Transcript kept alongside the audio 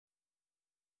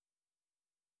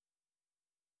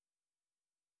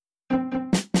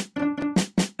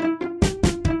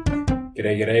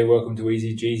G'day, welcome to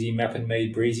Easy Jeezy, Mapping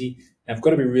Made Breezy. Now I've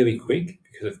got to be really quick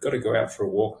because I've got to go out for a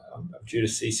walk. I'm due to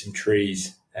see some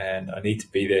trees and I need to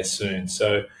be there soon.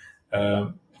 So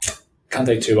can't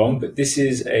take too long, but this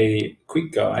is a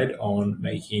quick guide on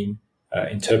making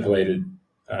interpolated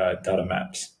data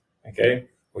maps, okay?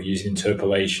 Or using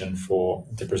interpolation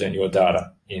to present your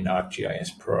data in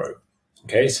ArcGIS Pro.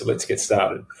 Okay, so let's get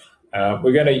started.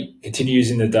 We're going to continue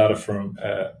using the data from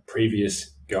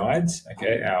previous guides,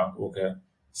 okay, our Orca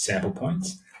sample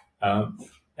points.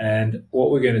 And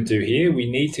what we're going to do here, we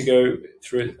need to go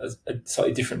through a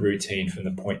slightly different routine from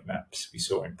the point maps we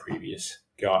saw in previous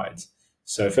guides.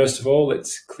 So first of all,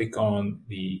 let's click on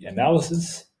the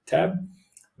Analysis tab,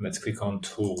 and let's click on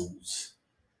Tools.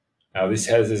 Now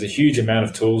there's a huge amount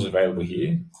of tools available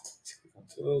here. Let's click on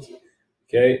Tools.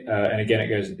 Okay, and again,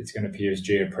 it's going to appear as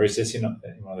geoprocessing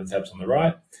in one of the tabs on the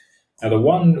right. Now, the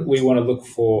one we want to look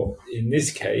for in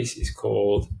this case is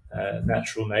called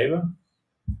natural neighbor.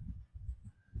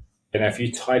 And if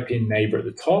you type in neighbor at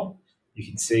the top, you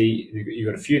can see you've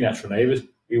got a few natural neighbors.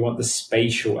 We want the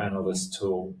spatial analyst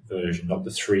tool version, not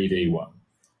the 3D one.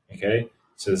 Okay,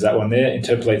 so there's that one there.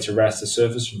 Interpolates a raster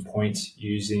surface from points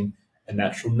using a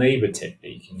natural neighbor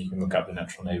technique. And you can look up the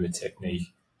natural neighbor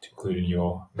technique to include in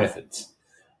your methods.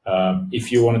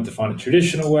 If you wanted to find a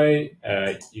traditional way,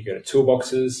 you go to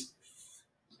toolboxes,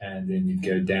 and then you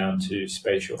go down to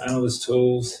spatial analyst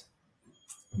tools,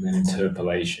 and then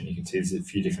interpolation. You can see there's a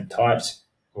few different types.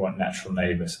 We want natural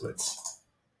neighbor, so let's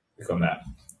click on that.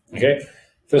 Okay.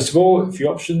 First of all, a few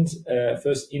options.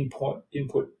 First, input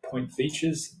point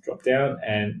features, drop down,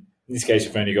 and in this case,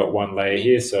 we've only got one layer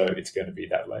here, so it's going to be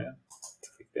that layer.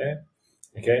 Click there.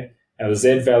 Okay. Now the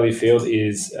Z value field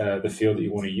is the field that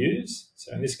you want to use.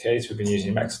 So in this case, we've been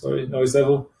using max noise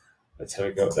level. Let's have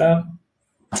a go at that.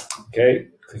 Okay,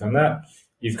 click on that.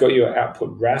 You've got your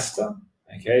output raster.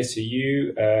 Okay, so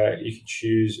you can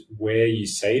choose where you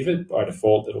save it. By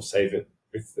default, it'll save it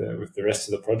with the rest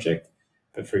of the project.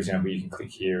 But for example, you can click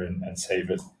here and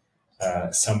save it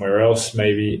somewhere else,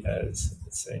 maybe as,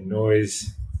 let's say,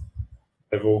 noise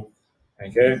level.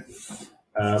 Okay.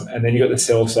 And then you've got the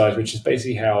cell size, which is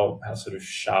basically how sort of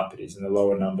sharp it is. And the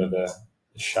lower number, the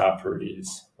sharper it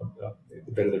is,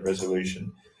 the better the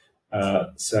resolution.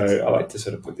 So I like to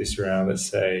sort of put this around, let's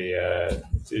say,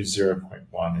 do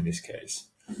 0.1 in this case.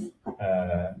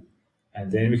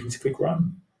 And then we can just click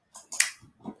run.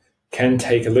 Can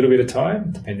take a little bit of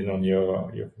time, depending on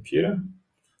your computer.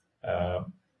 But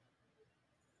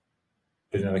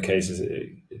in other cases,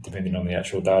 depending on the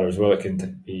actual data as well, it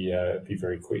can be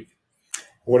very quick.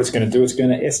 What it's going to do, it's going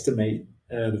to estimate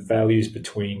the values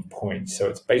between points. So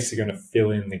it's basically going to fill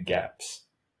in the gaps,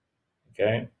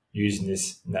 okay, using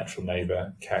this natural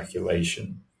neighbor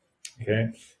calculation. Okay,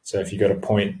 so if you've got a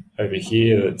point over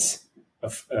here that's,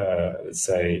 let's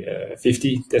say,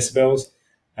 50 decibels,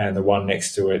 and the one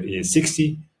next to it is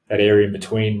 60, that area in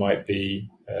between might be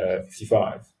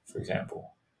 55, for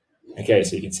example. Okay,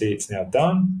 so you can see it's now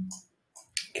done.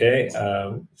 Okay,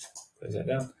 close that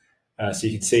down. So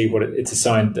you can see what it's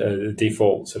assigned the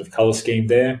default sort of color scheme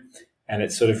there. And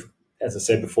it's sort of, as I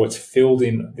said before, it's filled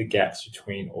in the gaps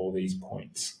between all these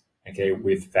points, okay,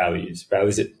 with values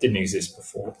that didn't exist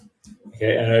before.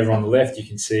 Okay, and over on the left, you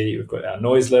can see we've got our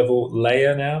noise level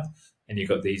layer now, and you've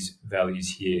got these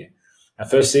values here. Now,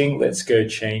 first thing, let's go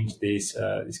change this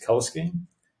color scheme.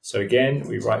 So again,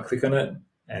 we right click on it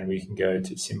and we can go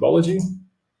to symbology.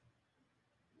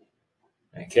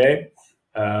 Okay.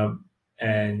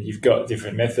 And you've got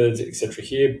different methods, etc.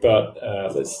 here, but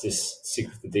let's just stick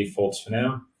with the defaults for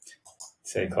now.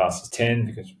 Say class is 10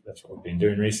 because that's what we've been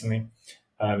doing recently.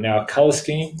 Now, a color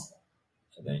scheme,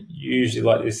 I don't usually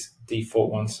like this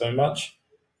default one so much.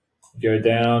 Go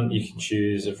down, you can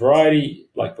choose a variety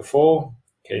like before.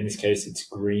 Okay, in this case, it's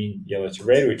green, yellow to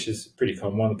red, which is a pretty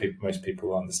common one that most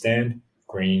people understand.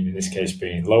 Green, in this case,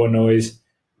 being lower noise,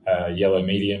 yellow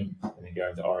medium, and then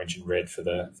going to orange and red for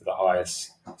the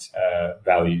highest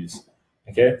values.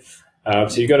 Okay,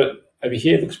 so you got it over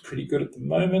here. It looks pretty good at the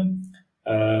moment.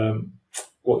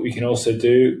 What we can also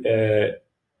do,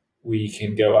 we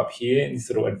can go up here in these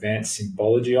little advanced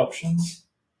symbology options,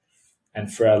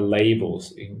 and for our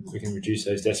labels, we can reduce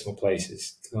those decimal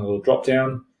places. Click on a little drop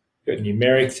down. Got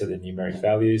numeric, so the numeric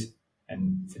values,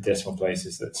 and for decimal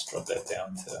places, let's drop that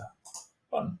down to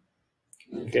 1.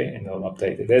 Okay, and they'll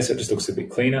update it there, so it just looks a bit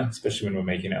cleaner, especially when we're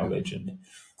making our legend.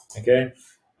 Okay,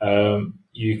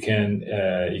 you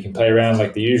can play around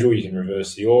like the usual. You can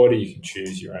reverse the order. You can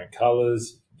choose your own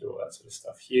colors. You can do all that sort of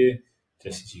stuff here,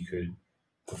 just as you could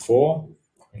before.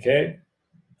 Okay,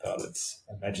 but let's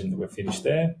imagine that we're finished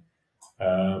there.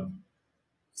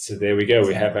 So there we go.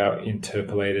 We have our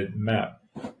interpolated map.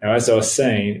 Now, as I was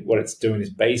saying, what it's doing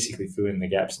is basically filling the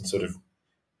gaps and sort of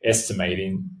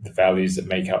estimating the values that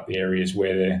make up the areas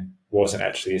where there wasn't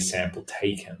actually a sample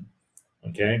taken.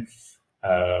 Okay,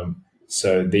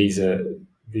 so these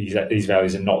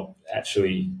values are not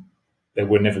actually, they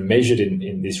were never measured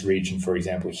in this region, for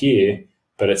example, here,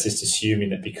 but it's just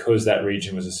assuming that because that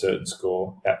region was a certain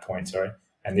score, that point, sorry,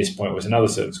 and this point was another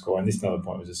certain score, and this another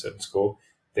point was a certain score,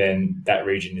 then that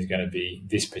region is going to be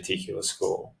this particular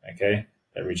score. Okay,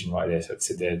 that region right there. So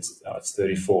it's there. It's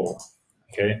 34.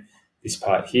 Okay, this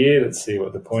part here. Let's see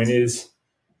what the point is.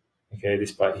 Okay,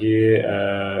 this part here.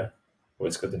 Well,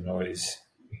 it's got the noise.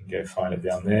 You can go find it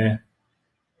down there.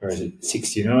 Where is it?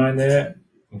 69 there.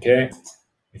 Okay.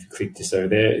 If you click just over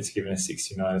there, it's given us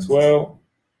 69 as well.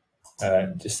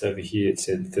 Just over here, it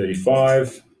said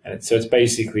 35. And so it's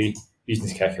basically using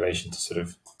this calculation to sort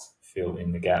of fill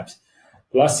in the gaps.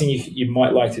 The last thing you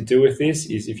might like to do with this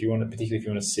is if you want to, particularly if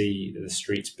you want to see the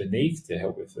streets beneath to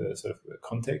help with the sort of the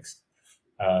context,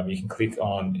 you can click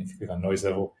on, if you click on noise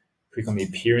level, click on the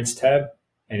appearance tab,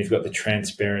 and you've got the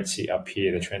transparency up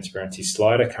here, the transparency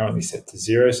slider currently set to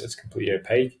 0, so it's completely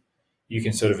opaque. You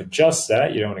can sort of adjust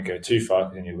that. You don't want to go too far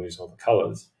because then you lose all the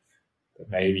colors, but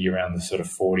maybe around the sort of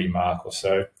 40 mark or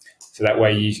so. So that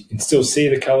way you can still see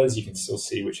the colors, you can still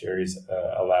see which areas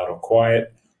are loud or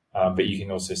quiet, but you can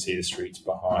also see the streets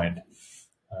behind.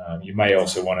 You may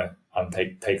also want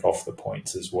to take off the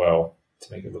points as well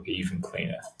to make it look even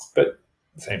cleaner. But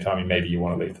at the same time, maybe you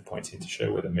want to leave the points in to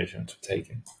show where the measurements were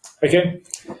taken. Okay,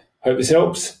 hope this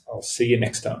helps. I'll see you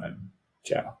next time.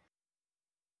 Ciao.